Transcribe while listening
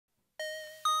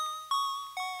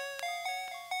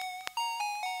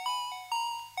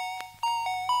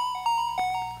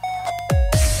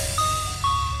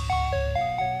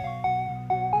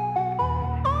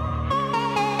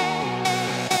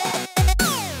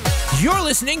You're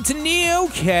listening to Neo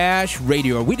Cash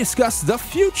Radio. We discuss the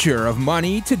future of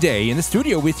money today. In the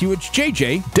studio with you, it's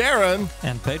JJ, Darren,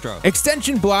 and Pedro.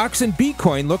 Extension blocks and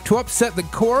Bcoin look to upset the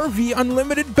Core v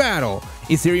Unlimited battle.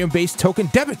 Ethereum-based token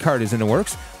Debit card is in the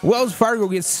works. Wells Fargo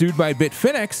gets sued by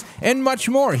Bitfinex, and much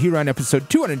more here on episode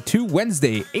 202,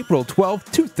 Wednesday, April 12,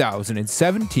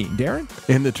 2017. Darren?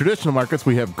 In the traditional markets,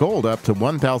 we have gold up to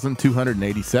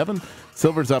 $1,287,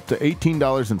 silver's up to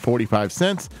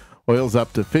 $18.45, oil's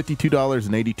up to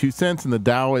 $52.82, and the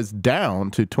Dow is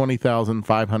down to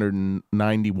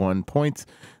 20,591 points.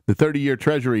 The 30-year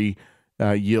Treasury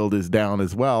yield is down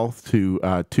as well to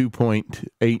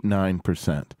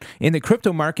 2.89%. In the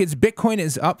crypto markets, Bitcoin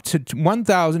is up to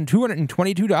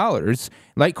 $1,222.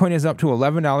 Litecoin is up to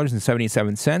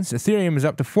 $11.77. Ethereum is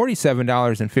up to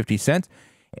 $47.50.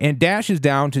 And Dash is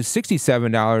down to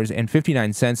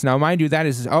 $67.59. Now, mind you, that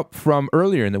is up from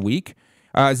earlier in the week.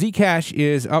 Zcash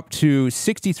is up to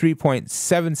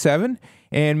 63.77,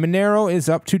 and Monero is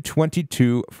up to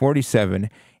 22.47.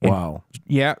 Wow.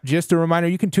 Yeah, just a reminder,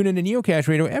 you can tune in to Neocash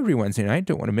Radio every Wednesday night.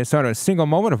 Don't want to miss out on a single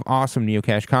moment of awesome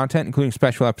Neocash content, including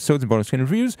special episodes and bonus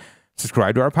interviews.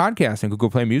 Subscribe to our podcast on Google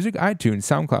Play Music, iTunes,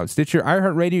 SoundCloud, Stitcher,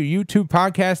 iHeartRadio, YouTube,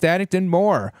 Podcast Addict, and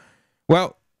more.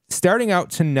 Well, starting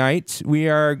out tonight,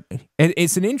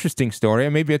 it's an interesting story,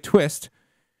 and maybe a twist.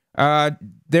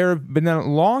 There have been a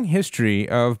long history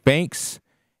of banks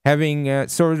having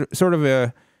sort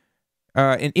of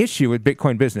an issue with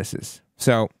Bitcoin businesses.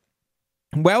 So,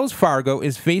 Wells Fargo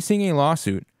is facing a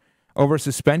lawsuit over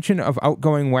suspension of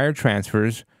outgoing wire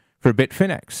transfers for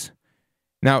Bitfinex.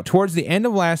 Now, towards the end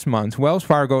of last month, Wells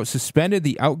Fargo suspended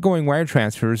the outgoing wire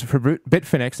transfers for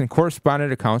Bitfinex and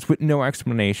correspondent accounts with no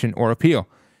explanation or appeal.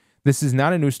 This is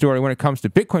not a new story when it comes to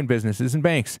Bitcoin businesses and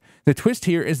banks. The twist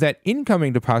here is that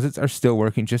incoming deposits are still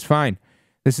working just fine.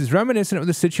 This is reminiscent of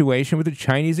the situation with the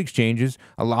Chinese exchanges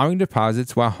allowing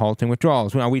deposits while halting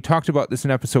withdrawals. Now, we talked about this in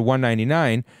episode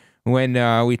 199 when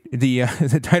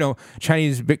the title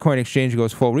Chinese Bitcoin exchange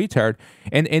goes full retard,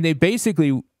 and they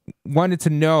basically wanted to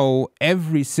know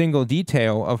every single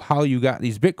detail of how you got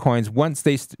these Bitcoins once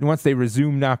they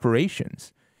resumed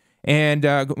operations. And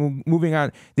moving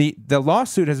on, the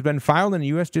lawsuit has been filed in the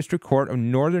U.S. District Court of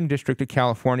Northern District of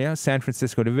California, San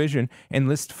Francisco Division, and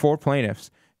lists 4 plaintiffs: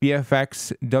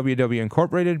 BFX WW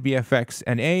Incorporated, BFX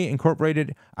NA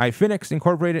Incorporated, iFinex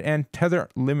Incorporated, and Tether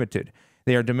Limited.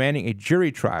 They are demanding a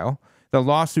jury trial. The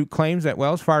lawsuit claims that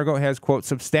Wells Fargo has, quote,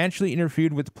 substantially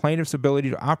interfered with the plaintiffs'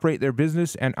 ability to operate their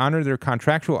business and honor their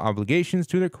contractual obligations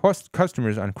to their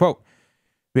customers, unquote.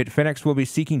 Bitfinex will be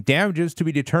seeking damages to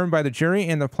be determined by the jury,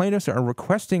 and the plaintiffs are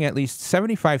requesting at least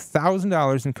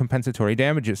 $75,000 in compensatory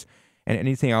damages and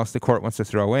anything else the court wants to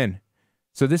throw in.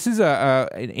 So this is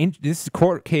this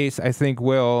court case, I think,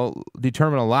 will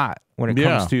determine a lot when it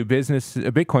comes to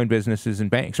Bitcoin businesses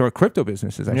and banks, or crypto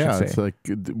businesses, I should say. It's like,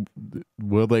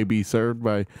 will they be served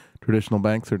by traditional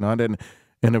banks or not? And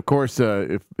of course,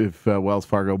 if Wells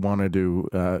Fargo wanted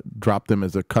to drop them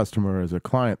as a customer, as a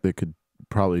client, they could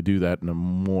probably do that in a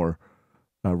more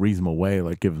reasonable way,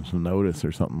 like give them some notice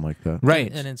or something like that. Right.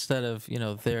 And instead of,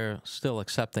 they're still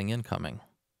accepting incoming.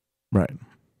 Right.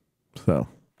 So.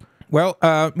 Well,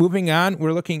 moving on,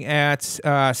 we're looking at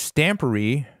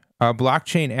Stampery, a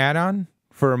blockchain add-on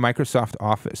for Microsoft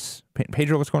Office.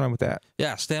 Pedro, what's going on with that?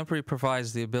 Yeah, Stampery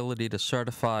provides the ability to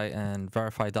certify and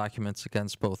verify documents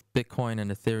against both Bitcoin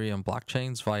and Ethereum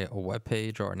blockchains via a web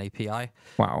page or an API.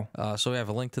 Wow. So we have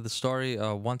a link to the story.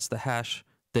 Once the hash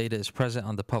data is present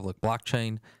on the public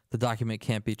blockchain, the document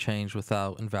can't be changed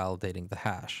without invalidating the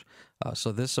hash.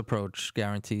 So this approach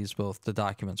guarantees both the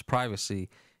document's privacy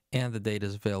and the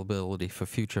data's availability for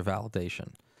future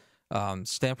validation.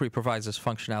 Stampery provides this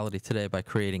functionality today by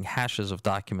creating hashes of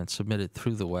documents submitted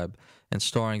through the web and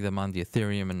storing them on the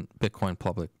Ethereum and Bitcoin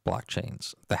public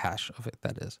blockchains, the hash of it,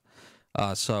 that is.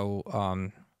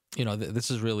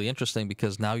 This is really interesting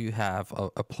because now you have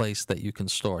a place that you can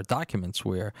store documents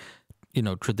where,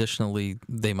 traditionally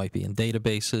they might be in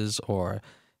databases or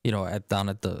down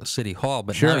at the city hall,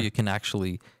 but now you can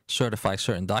actually certify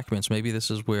certain documents. Maybe this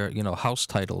is where, house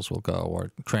titles will go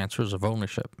or transfers of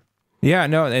ownership. Yeah,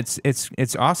 no, it's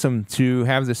awesome to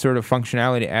have this sort of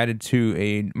functionality added to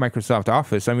a Microsoft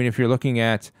Office. I mean, if you're looking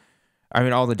at,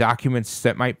 all the documents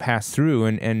that might pass through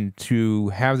and to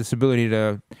have this ability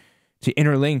to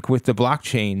interlink with the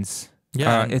blockchains.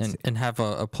 Yeah, and have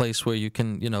a place where you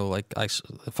can,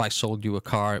 if I sold you a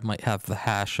car, it might have the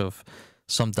hash of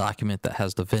some document that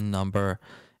has the VIN number,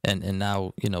 and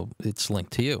now, it's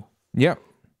linked to you. Yep.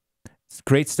 It's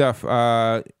great stuff.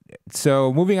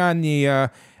 So moving on, a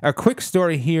quick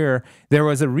story here. There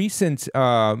was a recent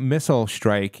missile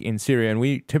strike in Syria, and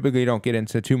we typically don't get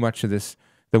into too much of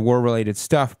the war-related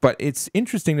stuff, but it's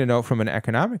interesting to note from an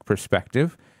economic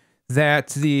perspective that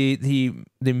the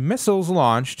missiles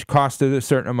launched costed a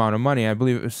certain amount of money. I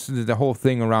believe it was the whole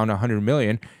thing around $100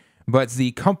 million, but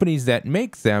the companies that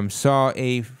make them saw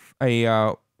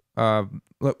what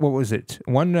was it?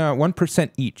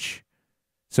 1% each.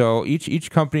 So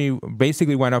each company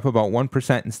basically went up about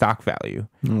 1% in stock value,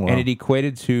 wow. and it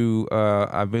equated to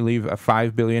I believe a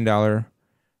 $5 billion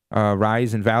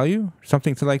rise in value,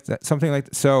 something like that.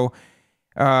 So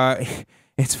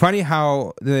it's funny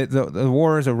how the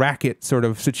war as a racket sort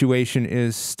of situation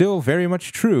is still very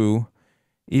much true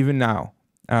even now.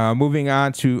 Moving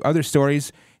on to other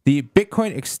stories, the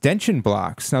Bitcoin extension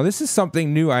blocks. Now this is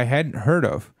something new I hadn't heard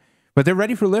of, but they're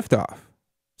ready for liftoff.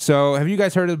 So have you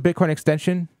guys heard of Bitcoin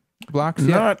extension blocks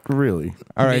yet? Not really.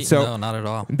 All right, so no, not at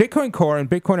all. Bitcoin Core and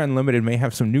Bitcoin Unlimited may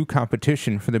have some new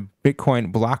competition for the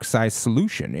Bitcoin block size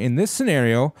solution. In this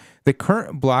scenario, the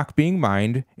current block being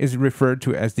mined is referred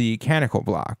to as the canonical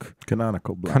block.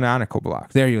 Canonical block. Canonical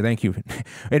block. There you go. Thank you.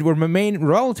 It would remain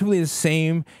relatively the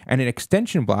same, and an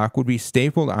extension block would be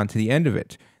stapled onto the end of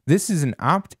it. This is an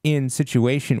opt-in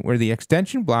situation where the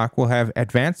extension block will have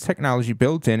advanced technology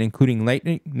built in, including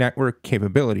Lightning Network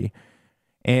capability.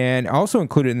 And also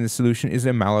included in the solution is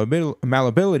a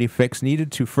malleability fix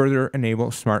needed to further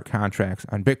enable smart contracts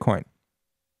on Bitcoin.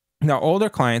 Now, older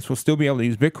clients will still be able to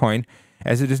use Bitcoin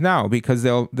as it is now because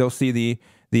they'll see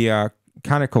the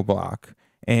canonical block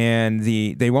and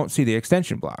they won't see the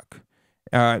extension block.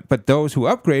 But those who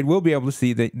upgrade will be able to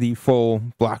see the full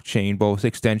blockchain, both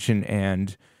extension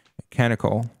and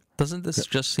canonical. Doesn't this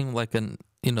just seem like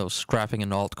scrapping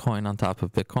an altcoin on top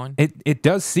of Bitcoin? It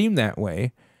does seem that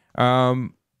way.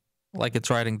 Like it's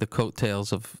riding the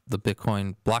coattails of the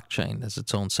Bitcoin blockchain as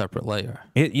its own separate layer.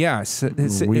 Yes.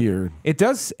 It's weird. It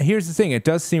does. Here's the thing. It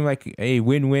does seem like a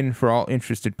win-win for all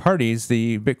interested parties.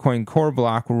 The Bitcoin Core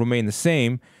block will remain the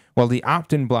same, while the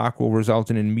opt-in block will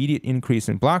result in an immediate increase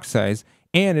in block size,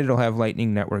 and it'll have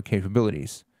Lightning Network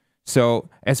capabilities. So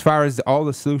as far as all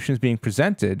the solutions being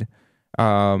presented,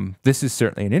 this is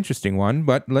certainly an interesting one,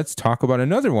 but let's talk about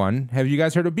another one. Have you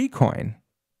guys heard of Bcoin?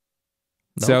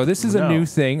 Nope. So this is a new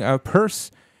thing.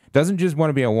 Purse doesn't just want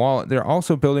to be a wallet. They're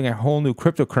also building a whole new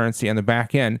cryptocurrency on the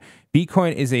back end.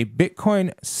 Bcoin is a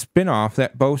Bitcoin spinoff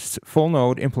that boasts full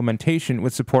node implementation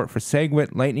with support for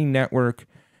SegWit, Lightning Network,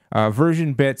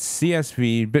 version bits,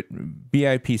 CSV,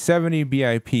 BIP70,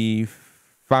 BIP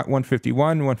 151,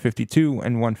 152,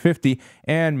 and 150,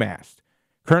 and MAST.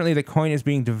 Currently, the coin is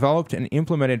being developed and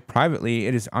implemented privately.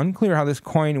 It is unclear how this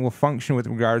coin will function with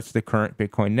regards to the current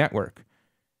Bitcoin network.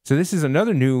 So this is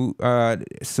another new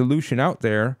solution out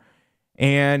there.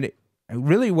 And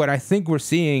really what I think we're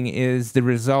seeing is the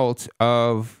result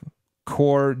of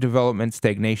core development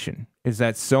stagnation, is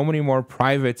that so many more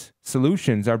private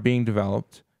solutions are being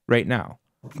developed right now.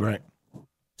 Right.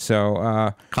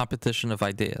 So competition of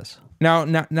ideas.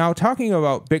 Now talking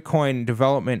about Bitcoin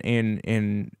development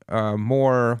in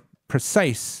more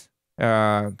precise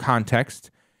context,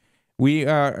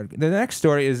 the next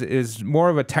story is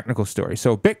more of a technical story.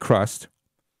 So BitCrust,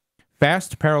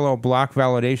 fast parallel block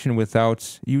validation without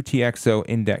UTXO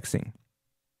indexing.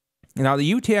 Now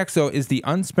the UTXO is the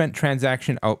unspent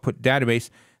transaction output database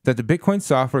that the Bitcoin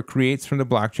software creates from the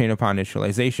blockchain upon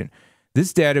initialization.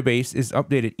 This database is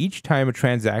updated each time a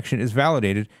transaction is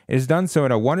validated. It is done so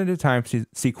in a one-at-a-time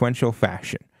sequential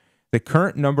fashion. The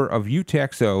current number of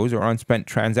UTXOs, or unspent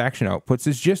transaction outputs,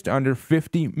 is just under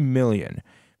 50 million.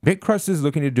 BitCrust is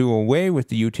looking to do away with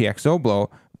the UTXO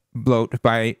bloat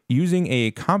by using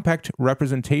a compact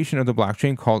representation of the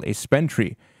blockchain called a spend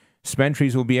tree. Spend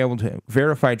trees will be able to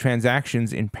verify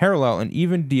transactions in parallel and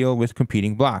even deal with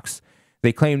competing blocks.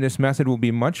 They claim this method will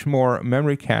be much more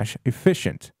memory cache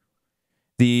efficient.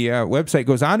 The website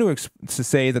goes on to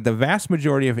say that the vast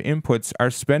majority of inputs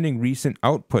are spending recent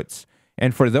outputs,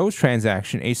 and for those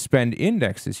transactions, a spend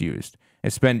index is used. A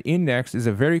spend index is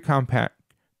a very compact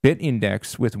bit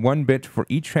index with 1 bit for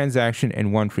each transaction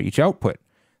and 1 for each output.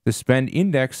 The spend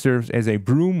index serves as a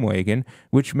broom wagon,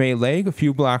 which may lag a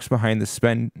few blocks behind the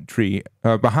spend tree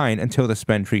until the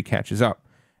spend tree catches up.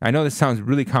 I know this sounds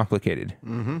really complicated.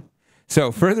 Mm-hmm.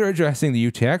 So, further addressing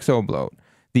the UTXO bloat,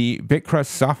 the BitCrust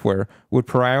software would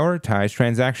prioritize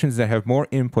transactions that have more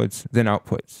inputs than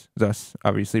outputs, thus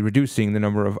obviously reducing the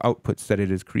number of outputs that it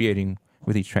is creating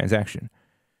with each transaction.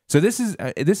 So this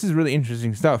is really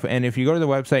interesting stuff. And if you go to the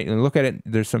website and look at it,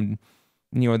 there's some,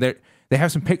 they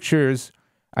have some pictures.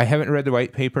 I haven't read the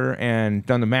white paper and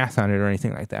done the math on it or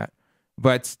anything like that.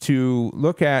 but to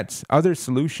look at other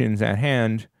solutions at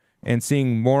hand and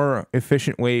seeing more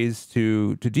efficient ways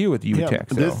to deal with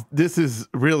UTXO. Yeah, this is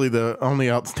really the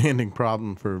only outstanding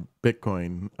problem for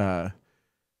Bitcoin.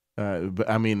 But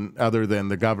I mean, other than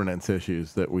the governance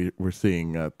issues that we're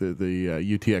seeing, the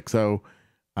UTXO,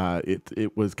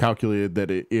 it was calculated that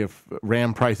if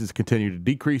RAM prices continue to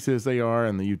decrease as they are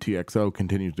and the UTXO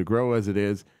continues to grow as it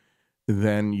is,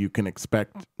 then you can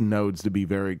expect nodes to be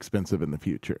very expensive in the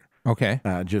future. Okay.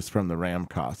 Just from the RAM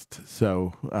cost.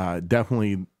 So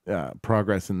definitely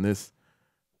progress in this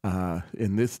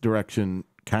direction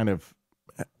kind of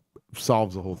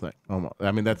solves the whole thing. Almost.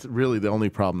 I mean, that's really the only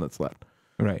problem that's left.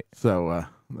 Right. So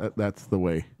that's the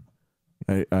way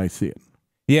I see it.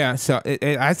 Yeah. So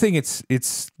I think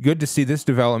it's good to see this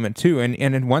development too. And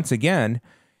then once again,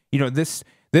 you know, this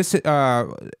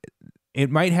it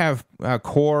might have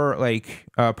core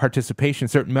participation.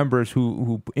 Certain members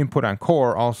who input on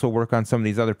core also work on some of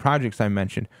these other projects I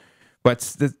mentioned. But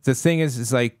the thing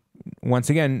is like, once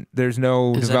again, there's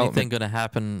no Is development. anything going to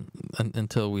happen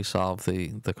until we solve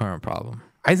the current problem?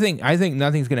 I think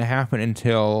nothing's going to happen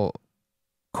until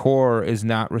core is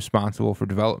not responsible for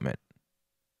development.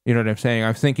 You know what I'm saying?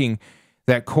 I'm thinking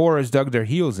that core has dug their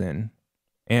heels in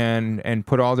and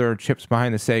put all their chips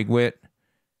behind the SegWit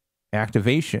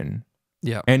activation.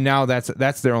 Yeah. And now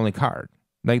that's their only card.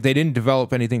 Like, they didn't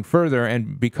develop anything further,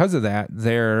 and because of that,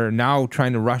 they're now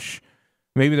trying to rush.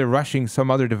 Maybe they're rushing some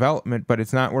other development, but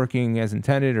it's not working as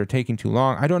intended or taking too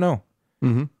long. I don't know.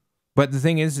 Mm-hmm. But the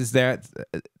thing is that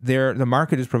the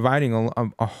market is providing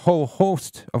a whole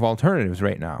host of alternatives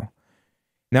right now.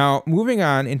 Now, moving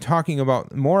on and talking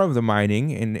about more of the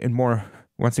mining and more,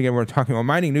 once again, we're talking about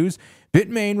mining news.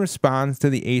 Bitmain responds to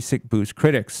the ASICBOOST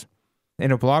critics.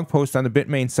 In a blog post on the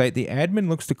Bitmain site, the admin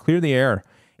looks to clear the air.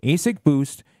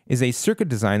 ASICBOOST is a circuit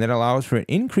design that allows for an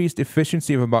increased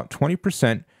efficiency of about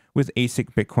 20% with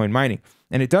ASIC Bitcoin mining.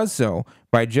 And it does so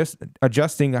by just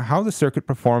adjusting how the circuit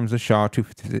performs the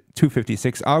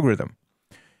SHA-256 algorithm.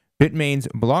 Bitmain's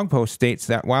blog post states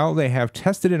that while they have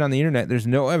tested it on the internet, there's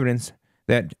no evidence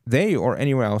that they or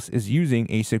anyone else is using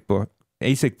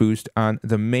ASICBOOST on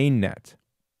the mainnet.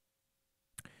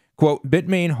 Quote,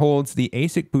 Bitmain holds the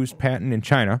ASICBOOST patent in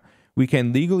China. We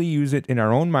can legally use it in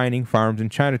our own mining farms in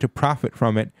China to profit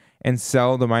from it and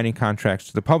sell the mining contracts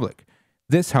to the public.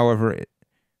 This, however,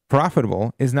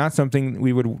 profitable is not something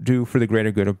we would do for the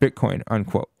greater good of Bitcoin,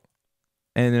 unquote.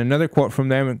 And another quote from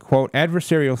them, quote,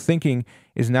 adversarial thinking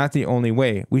is not the only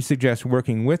way. We suggest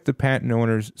working with the patent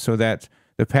owners so that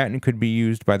the patent could be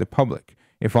used by the public.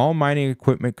 If all mining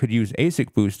equipment could use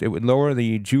ASICBOOST, it would lower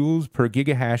the joules per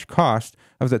gigahash cost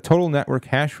of the total network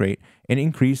hash rate and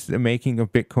increase the making the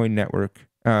Bitcoin network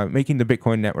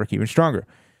even stronger.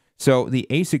 So the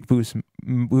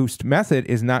ASICBOOST method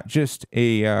is not just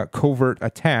a covert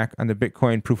attack on the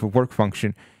Bitcoin proof of work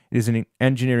function. It is an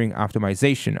engineering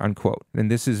optimization, unquote. And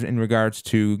this is in regards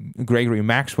to Gregory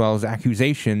Maxwell's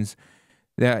accusations.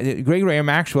 Gregory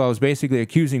Maxwell is basically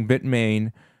accusing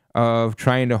Bitmain of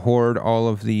trying to hoard all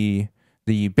of the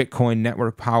Bitcoin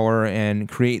network power and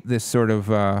create this sort of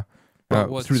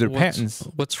through their patents.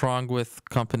 What's wrong with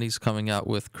companies coming out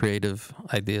with creative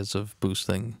ideas of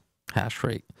boosting hash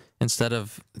rate? Instead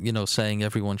of, saying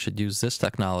everyone should use this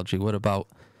technology, what about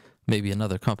maybe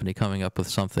another company coming up with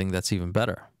something that's even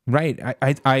better? Right.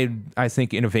 I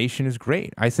think innovation is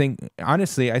great.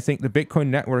 Honestly, I think the Bitcoin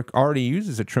network already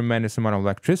uses a tremendous amount of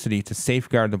electricity to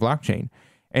safeguard the blockchain.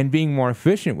 And being more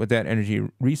efficient with that energy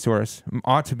resource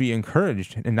ought to be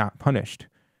encouraged and not punished.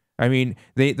 I mean,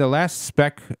 the last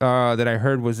spec that I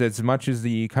heard was as much as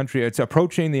the country, it's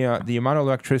approaching the amount of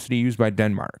electricity used by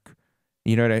Denmark.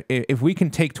 If we can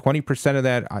take 20% of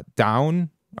that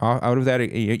down out of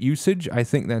that usage, I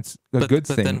think that's a good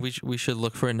thing. But then we should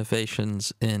look for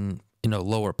innovations in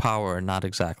lower power and not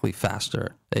exactly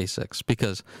faster ASICs,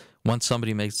 because once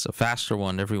somebody makes a faster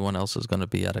one, everyone else is going to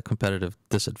be at a competitive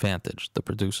disadvantage, the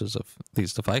producers of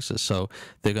these devices. So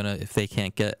they're going to, if they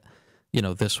can't get,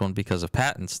 this one because of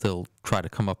patents, they'll try to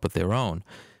come up with their own.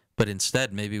 But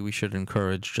instead, maybe we should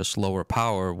encourage just lower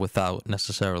power without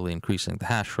necessarily increasing the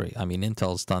hash rate. I mean,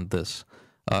 Intel's done this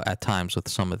at times with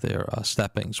some of their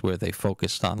steppings where they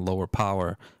focused on lower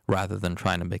power rather than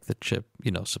trying to make the chip,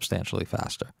 substantially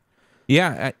faster.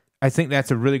 Yeah, I think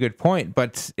that's a really good point,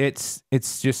 but it's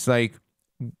just like,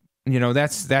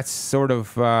 that's sort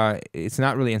of, it's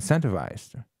not really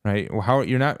incentivized, right? How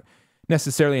you're not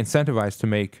necessarily incentivized to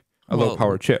make a low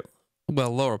power chip.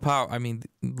 Well, lower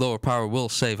power will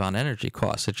save on energy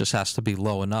costs. It just has to be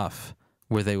low enough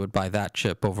where they would buy that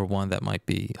chip over one that might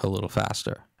be a little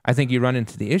faster. I think you run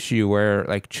into the issue where,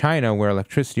 like China, where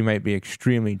electricity might be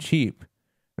extremely cheap,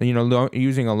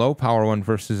 using a low power one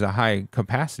versus a high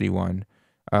capacity one,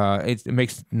 it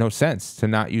makes no sense to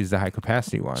not use the high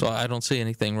capacity one. So I don't see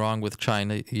anything wrong with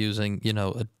China using,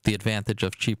 the advantage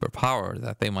of cheaper power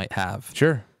that they might have.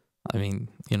 Sure. I mean,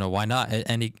 why not?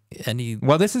 Any.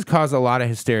 Well, this has caused a lot of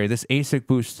hysteria. This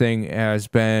ASICBOOST thing has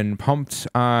been pumped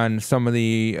on some of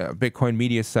the Bitcoin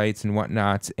media sites and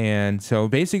whatnot. And so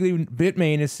basically,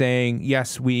 Bitmain is saying,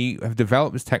 yes, we have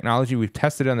developed this technology. We've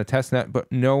tested it on the test net, but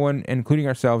no one, including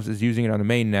ourselves, is using it on the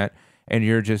main net. And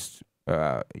you're just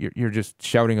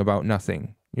shouting about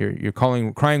nothing. You're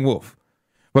crying wolf.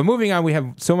 But moving on, we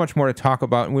have so much more to talk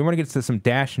about, and we want to get to some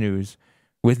Dash news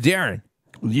with Darren.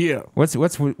 Yeah. What's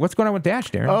going on with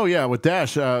Dash, Darren? Oh yeah, with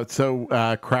Dash.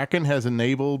 So Kraken has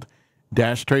enabled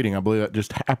Dash trading. I believe that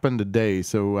just happened today.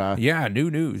 So yeah, new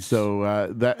news. So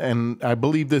and I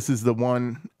believe this is the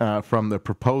one from the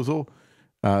proposal.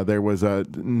 There was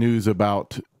news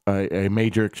about a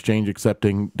major exchange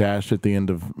accepting Dash at the end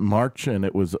of March, and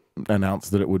it was announced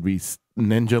that it would be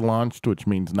Ninja launched, which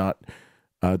means not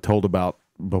told about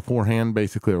beforehand,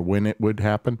 basically, or when it would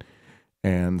happen.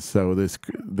 And so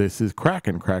this is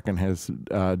Kraken. Kraken has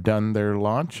done their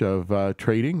launch of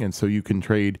trading, and so you can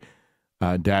trade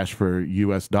Dash for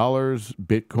US dollars,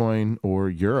 Bitcoin, or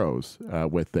euros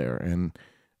with there. And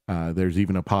there's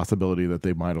even a possibility that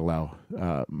they might allow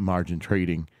margin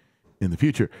trading in the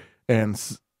future. And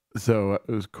so,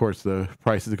 of course, the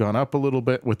price has gone up a little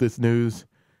bit with this news.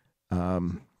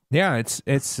 Yeah,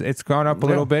 it's gone up a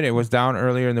little bit. It was down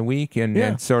earlier in the week,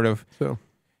 and sort of. So.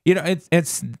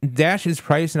 It's Dash's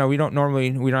price. Now, we're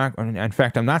not, in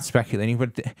fact, I'm not speculating,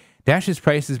 but Dash's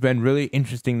price has been really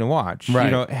interesting to watch.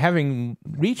 Right. Having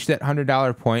reached that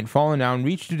 $100 point, fallen down,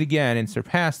 reached it again, and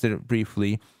surpassed it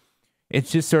briefly,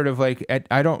 it's just sort of like,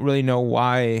 I don't really know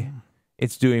why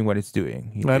it's doing what it's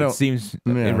doing. It seems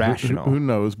irrational. Who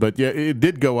knows? But yeah, it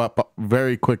did go up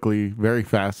very quickly, very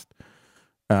fast.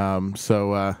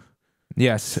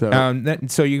 Yes.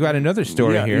 So you got another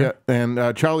story here. Yeah. And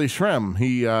Charlie Shrem,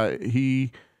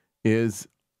 he is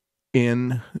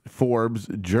in Forbes,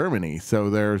 Germany. So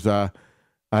there's I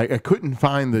couldn't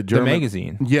find the German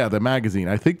magazine. Yeah, the magazine.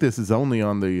 I think this is only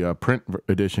on the print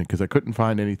edition because I couldn't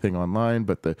find anything online.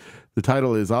 But the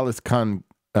title is Alles kann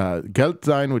Geld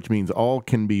sein, which means all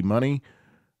can be money,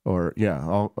 or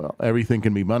everything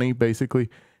can be money, basically.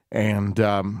 And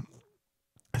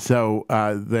so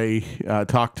they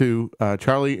talked to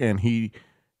Charlie, and he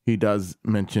does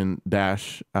mention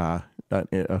Dash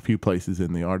a few places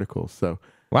in the article. So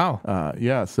wow,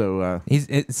 yeah. So he's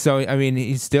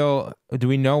still. Do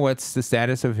we know what's the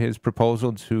status of his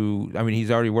proposal to? I mean, he's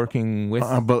already working with.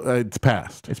 But it's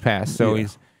passed. It's passed. So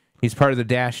he's part of the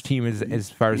Dash team as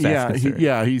far as that's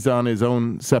concerned. He's on his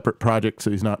own separate project,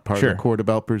 so he's not part of the core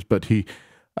developers. But he,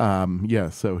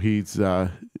 so he's.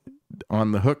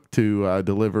 On the hook to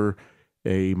deliver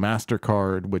a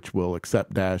MasterCard, which will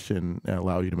accept Dash and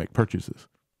allow you to make purchases.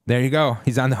 There you go.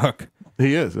 He's on the hook.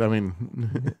 He is. I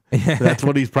mean, that's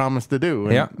what he's promised to do.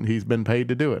 And he's been paid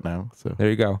to do it now. So there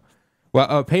you go.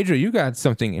 Well, Pedro, you got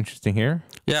something interesting here.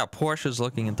 Yeah, Porsche is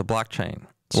looking into blockchain.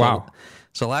 Wow.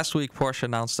 So last week, Porsche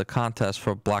announced a contest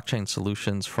for blockchain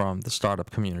solutions from the startup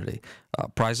community.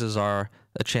 Prizes are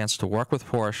a chance to work with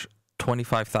Porsche,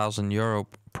 €25,000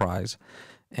 prize,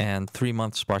 and 3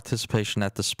 months participation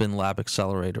at the Spin Lab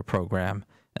Accelerator program.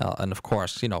 And of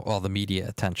course, all the media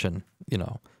attention,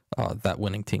 that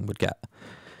winning team would get.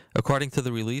 According to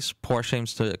the release, Porsche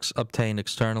aims to obtain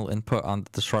external input on the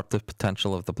disruptive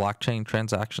potential of the blockchain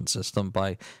transaction system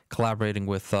by collaborating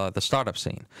with the startup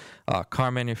scene.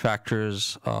 Car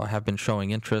manufacturers have been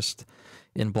showing interest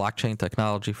in blockchain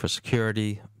technology for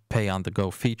security,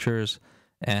 pay-on-the-go features,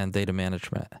 and data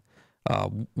management.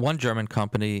 One German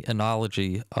company,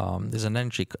 Analogy, is an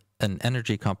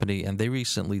energy company, and they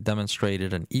recently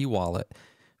demonstrated an e-wallet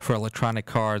for electronic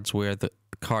cards where the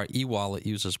car e-wallet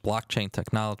uses blockchain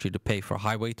technology to pay for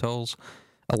highway tolls,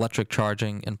 electric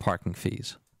charging, and parking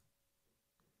fees.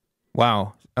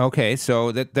 Wow. Okay,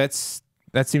 so that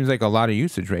seems like a lot of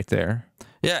usage right there.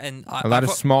 Yeah, and a lot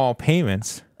of small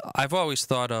payments. I've always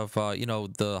thought of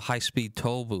the high-speed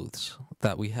toll booths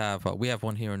that we have. We have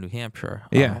one here in New Hampshire.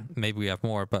 Yeah, maybe we have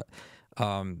more, but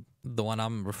the one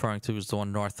I'm referring to is the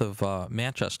one north of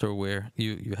Manchester, where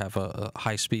you have a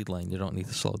high-speed lane. You don't need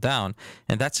to slow down,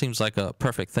 and that seems like a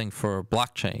perfect thing for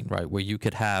blockchain, right? Where you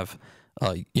could have,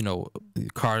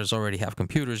 cars already have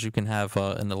computers. You can have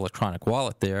an electronic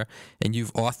wallet there, and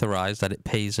you've authorized that it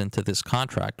pays into this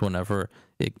contract whenever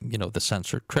the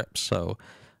sensor trips. So.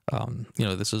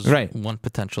 This is one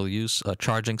potential use.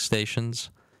 Charging stations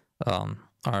are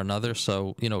another.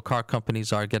 So, car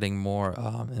companies are getting more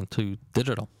into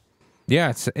digital.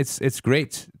 Yeah, it's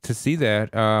great to see that.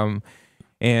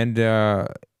 And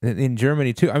in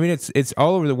Germany too. I mean, it's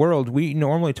all over the world. We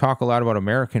normally talk a lot about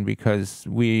American because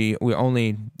we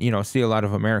only see a lot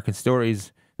of American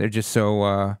stories. They're just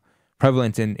so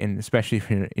prevalent, in especially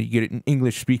if you get it in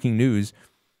English speaking news.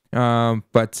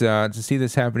 But to see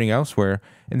this happening elsewhere,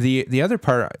 and the other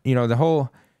part, the whole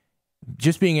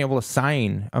just being able to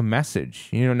sign a message,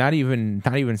 not even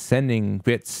sending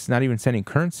bits, not even sending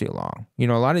currency along. A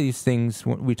lot of these things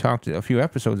we talked a few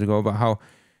episodes ago about how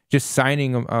just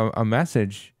signing a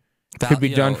message could be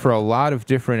done for a lot of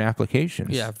different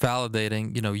applications. Yeah,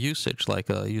 validating, usage,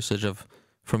 like a usage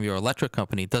from your electric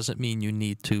company doesn't mean you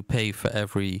need to pay for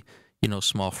every,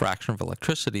 small fraction of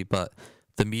electricity, but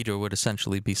the meter would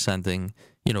essentially be sending,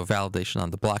 validation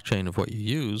on the blockchain of what you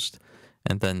used.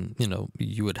 And then,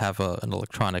 you would have an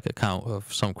electronic account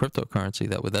of some cryptocurrency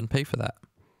that would then pay for that.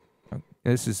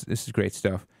 This is great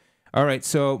stuff. All right,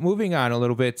 so moving on a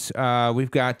little bit, we've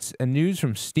got a news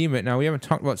from Steemit. Now, we haven't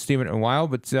talked about Steemit in a while,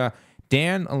 but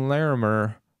Dan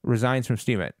Larimer resigns from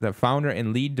Steemit. The founder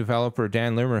and lead developer,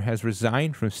 Dan Larimer, has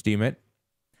resigned from Steemit,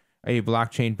 a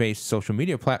blockchain-based social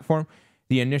media platform.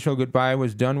 The initial goodbye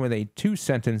was done with a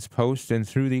 2-sentence post and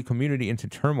threw the community into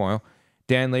turmoil.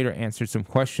 Dan later answered some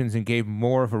questions and gave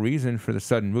more of a reason for the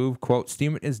sudden move. Quote,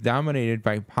 Steemit is dominated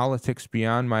by politics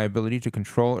beyond my ability to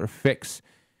control or fix.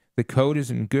 The code is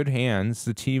in good hands.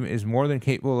 The team is more than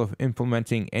capable of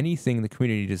implementing anything the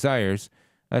community desires.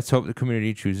 Let's hope the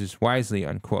community chooses wisely,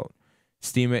 unquote.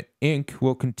 Steemit Inc.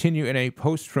 will continue, in a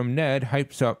post from Ned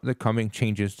hypes up the coming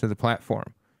changes to the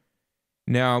platform.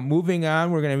 Now, moving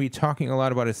on, we're going to be talking a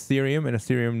lot about Ethereum and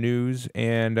Ethereum news.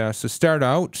 And so start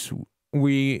out,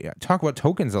 we talk about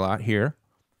tokens a lot here.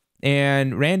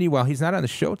 And Randy, while he's not on the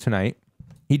show tonight,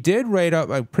 he did write up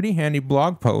a pretty handy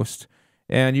blog post.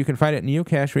 And you can find it at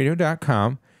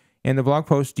neocashradio.com. And the blog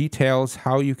post details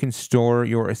how you can store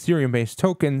your Ethereum-based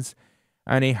tokens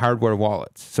on a hardware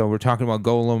wallet. So we're talking about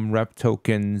Golem, Rep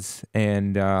tokens,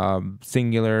 and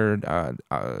Singular,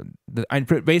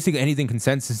 basically anything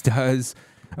Consensus does,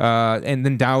 and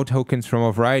then DAO tokens from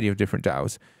a variety of different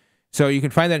DAOs. So you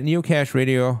can find that at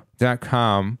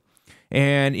neocashradio.com.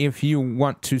 And if you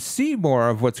want to see more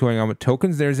of what's going on with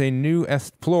tokens, there's a new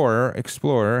Explorer,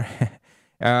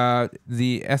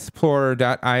 the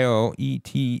explorer.io,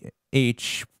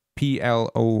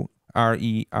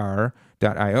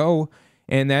 ETHPLORER.io,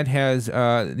 and that has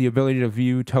the ability to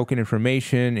view token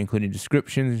information, including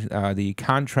descriptions, the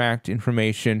contract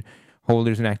information,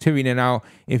 holders, and activity. And now,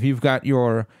 if you've got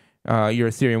your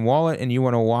Ethereum wallet and you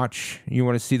want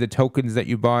to see the tokens that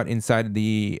you bought inside of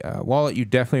the wallet, you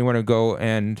definitely want to go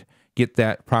and get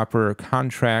that proper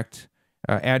contract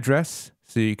address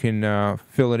so you can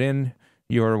fill it in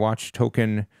your watch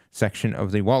token section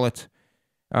of the wallet.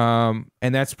 And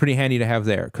that's pretty handy to have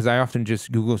there because I often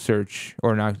just Google search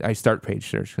I start page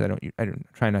search because I don't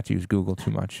try not to use Google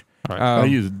too much. Right. I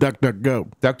use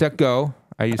DuckDuckGo. DuckDuckGo.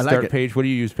 I use start page. What do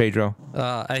you use, Pedro?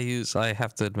 I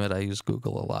have to admit, I use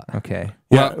Google a lot. Okay.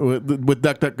 Yeah, with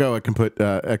DuckDuckGo, I can put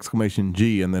exclamation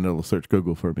G and then it'll search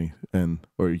Google for me,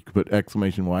 or you can put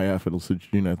exclamation YF, it'll search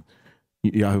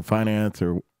Yahoo Finance,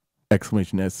 or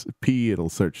exclamation SP, it'll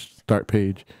search start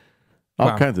page,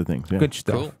 all kinds of things. Yeah. Good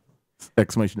stuff. Cool.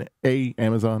 Exclamation A,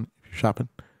 Amazon, if you're shopping.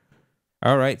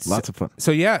 All right. Lots of fun.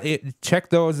 So yeah, check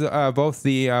those, both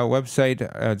the website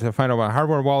to find out about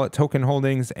hardware wallet token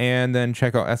holdings, and then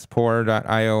check out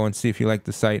explorer.io and see if you like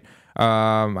the site.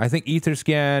 I think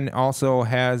Etherscan also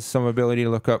has some ability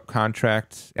to look up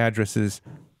contract addresses.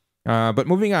 But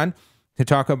moving on to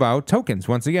talk about tokens.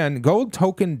 Once again, gold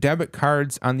token debit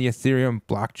cards on the Ethereum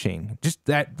blockchain. Just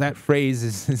that phrase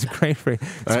is a great phrase.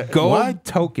 It's gold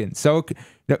token. So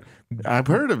I've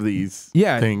heard of these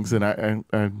things, and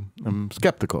I'm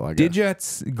skeptical, I guess.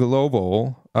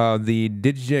 DigixGlobal, the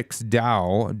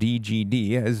DigixDAO,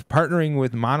 DGD, is partnering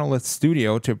with Monolith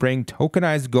Studio to bring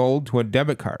tokenized gold to a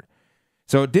debit card.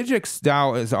 So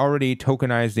DigixDAO is already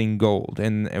tokenizing gold,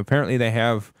 and apparently they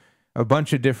have a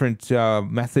bunch of different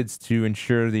methods to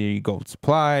ensure the gold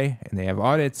supply, and they have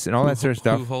audits and all that sort of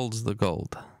stuff. Who holds the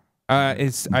gold? I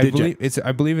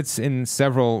believe it's in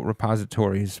several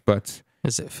repositories, but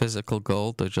is it physical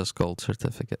gold or just gold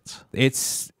certificates?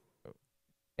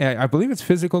 I believe it's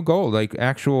physical gold, like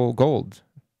actual gold,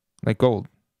 like gold.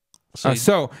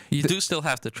 So you do still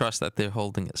have to trust that they're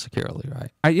holding it securely, right?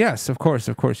 Yes, of course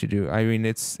you do. I mean,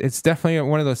 it's definitely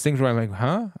one of those things where I'm like,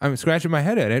 huh? I'm scratching my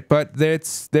head at it, but they're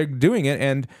doing it.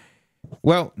 And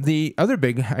well, the other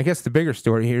the bigger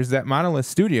story here is that Monolith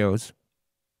Studios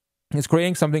is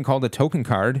creating something called a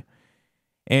TokenCard,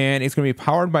 and it's going to be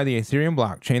powered by the Ethereum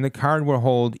blockchain. The card will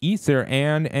hold Ether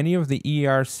and any of the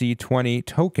ERC20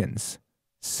 tokens.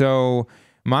 So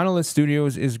Monolith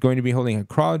Studios is going to be holding a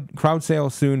crowd sale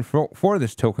soon for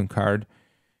this token card,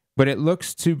 but it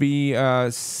looks to be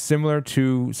similar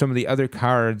to some of the other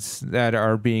cards that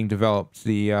are being developed.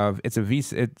 It's a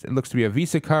Visa. It looks to be a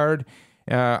Visa card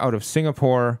out of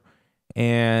Singapore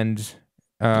and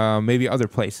maybe other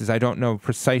places. I don't know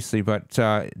precisely, but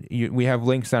we have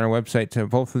links on our website to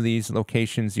both of these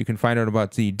locations. You can find out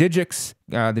about the Digix,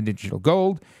 the digital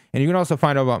gold, and you can also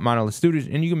find out about Monolith Studios,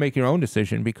 and you can make your own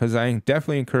decision, because I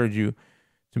definitely encourage you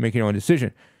to make your own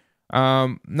decision.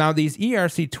 Now, these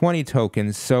ERC20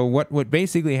 tokens, so what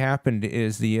basically happened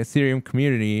is the Ethereum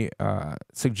community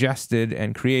suggested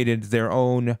and created their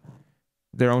own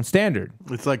standard.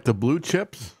 It's like the blue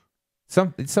chips?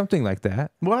 Something like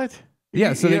that. What?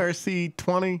 Yeah, so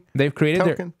ERC20 they've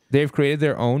created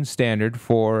their own standard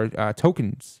for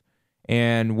tokens.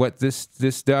 And what this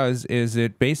does is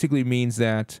it basically means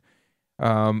that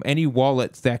any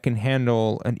wallet that can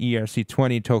handle an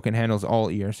ERC20 token handles all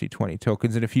ERC20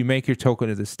 tokens. And if you make your token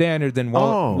as a standard, then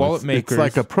wallet makers... It's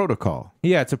like a protocol.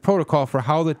 Yeah, it's a protocol for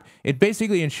how it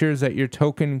basically ensures that your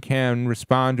token can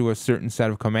respond to a certain set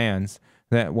of commands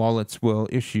that wallets will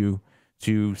issue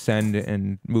to send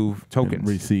and move tokens. And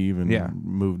receive and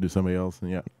move to somebody else.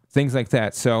 And things like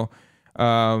that. So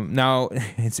now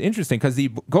it's interesting because the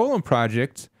Golem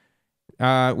Project,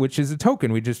 which is a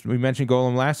token, we mentioned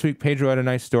Golem last week. Pedro had a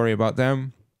nice story about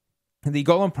them. The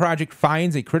Golem Project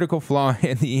finds a critical flaw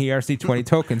in the ERC20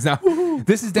 tokens. Now,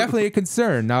 this is definitely a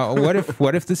concern. Now, what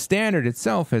if the standard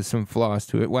itself has some flaws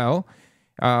to it? Well,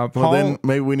 Paul, then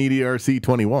maybe we need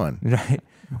ERC21. Right.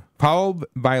 Paul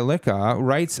Bailica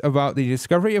writes about the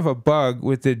discovery of a bug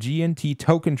with the GNT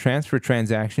token transfer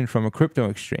transaction from a crypto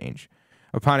exchange.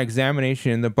 Upon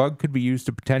examination, the bug could be used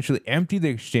to potentially empty the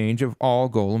exchange of all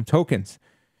Golem tokens.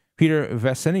 Peter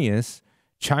Vesenius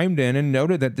chimed in and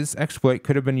noted that this exploit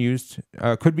could be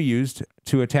used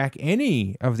to attack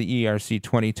any of the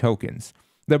ERC20 tokens.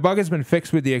 The bug has been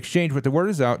fixed with the exchange, but the word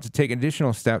is out to take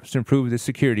additional steps to improve the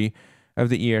security of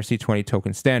the ERC20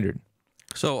 token standard.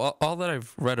 So all that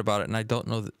I've read about it, and I don't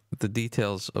know the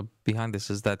details behind this,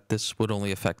 is that this would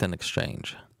only affect an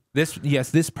exchange.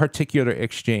 This particular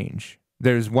exchange.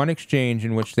 There's one exchange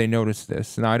in which they noticed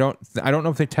this. Now I don't know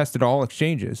if they tested all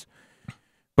exchanges,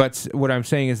 but what I'm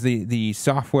saying is the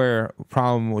software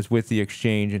problem was with the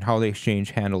exchange and how the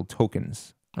exchange handled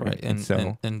tokens. Right,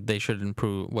 and they should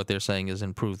improve. What they're saying is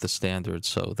improve the standards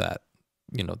so that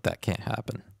that can't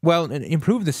happen. Well,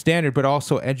 improve the standard, but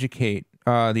also educate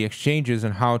the exchanges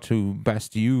on how to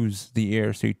best use the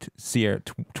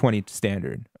ERC20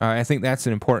 standard. I think that's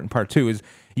an important part too. Is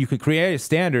you could create a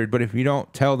standard, but if you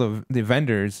don't tell the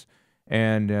vendors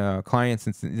and clients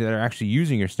that are actually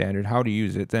using your standard how to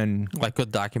use it, then like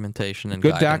good documentation and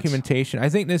good guidance. documentation. I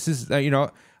think this is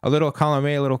a little column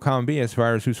A, a little column B as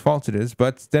far as whose fault it is.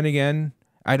 But then again,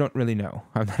 I don't really know.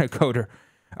 I'm not a coder.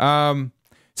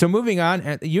 So moving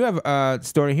on, you have a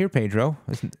story here, Pedro.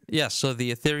 Yes, so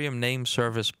the Ethereum Name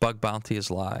Service bug bounty is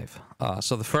live.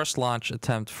 So the first launch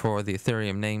attempt for the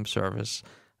Ethereum Name Service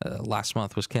last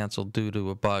month was canceled due to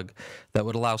a bug that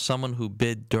would allow someone who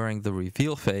bid during the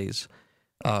reveal phase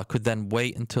could then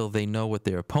wait until they know what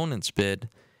their opponents bid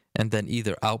and then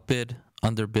either outbid,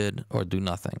 underbid, or do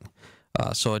nothing.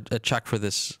 So a check for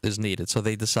this is needed. So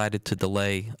they decided to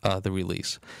delay the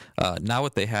release. Now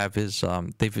what they have is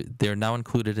they're now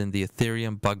included in the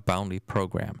Ethereum Bug Bounty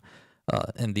Program.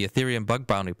 And the Ethereum Bug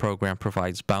Bounty Program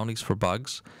provides bounties for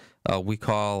bugs. We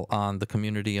call on the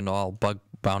community and all bug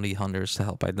bounty hunters to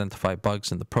help identify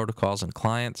bugs in the protocols and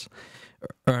clients,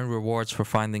 earn rewards for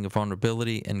finding a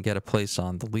vulnerability, and get a place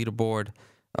on the leaderboard.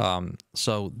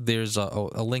 So there's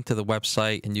a link to the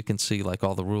website, and you can see like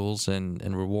all the rules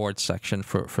and rewards section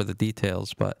for the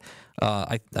details. But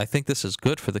I think this is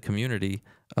good for the community,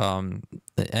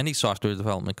 any software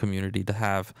development community, to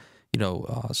have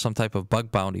some type of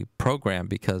bug bounty program,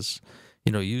 because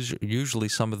usually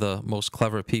some of the most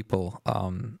clever people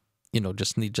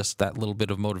just need that little bit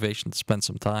of motivation to spend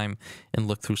some time and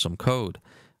look through some code,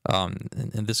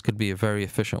 and this could be a very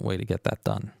efficient way to get that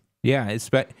done. Yeah,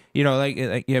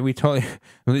 we totally,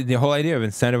 the whole idea of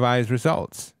incentivized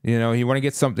results. You want to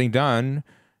get something done,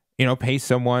 pay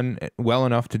someone well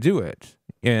enough to do it.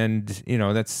 And,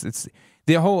 it's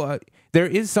the whole, there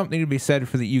is something to be said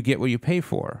for that you get what you pay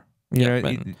for.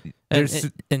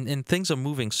 And things are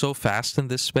moving so fast in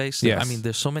this space. Yes. I mean,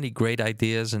 there's so many great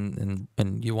ideas, and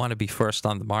you want to be first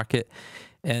on the market.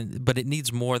 But it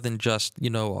needs more than just, a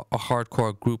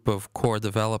hardcore group of core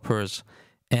developers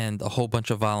and a whole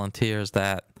bunch of volunteers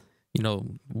that,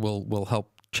 will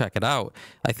help check it out.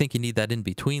 I think you need that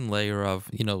in-between layer of,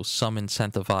 some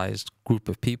incentivized group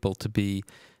of people to be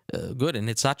good. And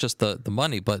it's not just the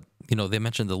money, but, they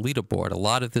mentioned the leaderboard. A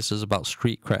lot of this is about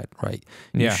street cred, right?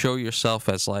 You show yourself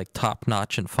as like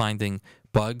top-notch in finding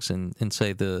bugs in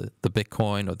say, the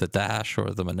Bitcoin or the Dash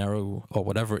or the Monero or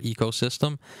whatever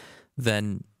ecosystem,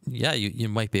 then, yeah, you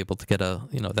might be able to get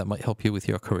that might help you with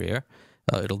your career.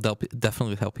 It'll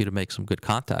definitely help you to make some good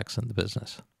contacts in the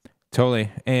business.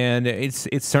 Totally, and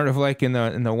it's sort of like in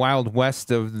the Wild West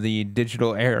of the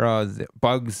digital era. The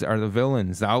bugs are the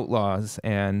villains, the outlaws,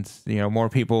 and more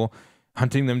people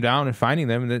hunting them down and finding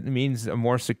them. That means a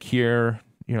more secure,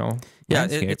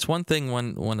 landscape. It's one thing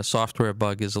when a software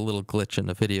bug is a little glitch in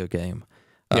a video game.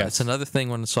 Yes. It's another thing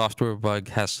when a software bug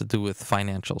has to do with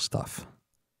financial stuff.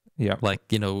 Yeah, like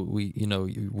we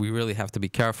really have to be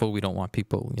careful. We don't want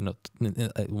people.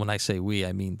 When I say we,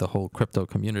 I mean the whole crypto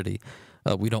community.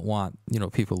 We don't want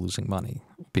people losing money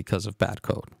because of bad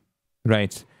code.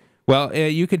 Right. Well,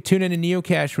 you can tune in to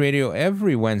Neocash Radio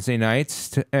every Wednesday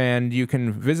night, and you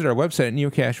can visit our website at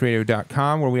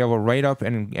neocashradio.com, where we have a write-up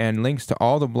and links to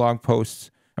all the blog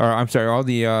posts, all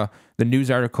the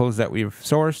news articles that we've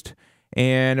sourced.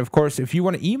 And, of course, if you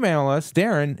want to email us,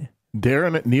 Darren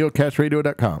at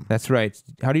neocashradio.com. That's right.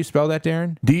 How do you spell that,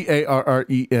 Darren?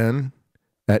 DARREN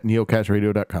at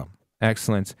neocashradio.com.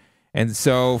 Excellent. And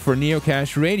so for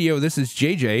Neocash Radio, this is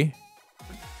JJ,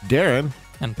 Darren,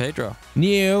 and Pedro.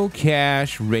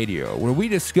 Neocash Radio, where we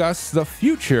discuss the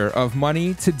future of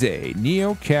money today.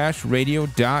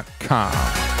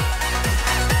 Neocashradio.com.